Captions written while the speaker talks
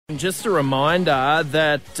Just a reminder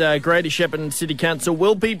that Greater Shepparton City Council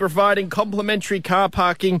will be providing complimentary car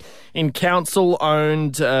parking in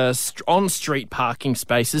council-owned on-street parking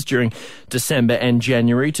spaces during December and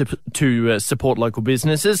January to support local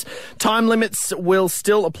businesses. Time limits will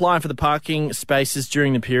still apply for the parking spaces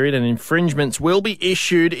during the period, and infringements will be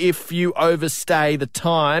issued if you overstay the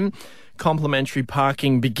time. Complimentary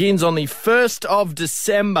parking begins on the 1st of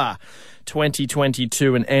December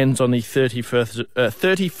 2022 and ends on the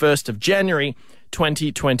 31st of January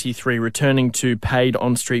 2023, returning to paid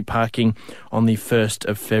on-street parking on the 1st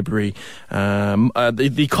of February.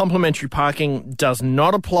 The complimentary parking does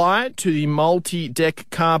not apply to the multi-deck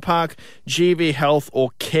car park, GV Health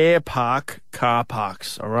or Care Park car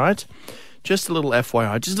parks, all right? Just a little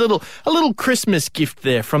FYI, just a little Christmas gift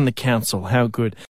there from the council. How good.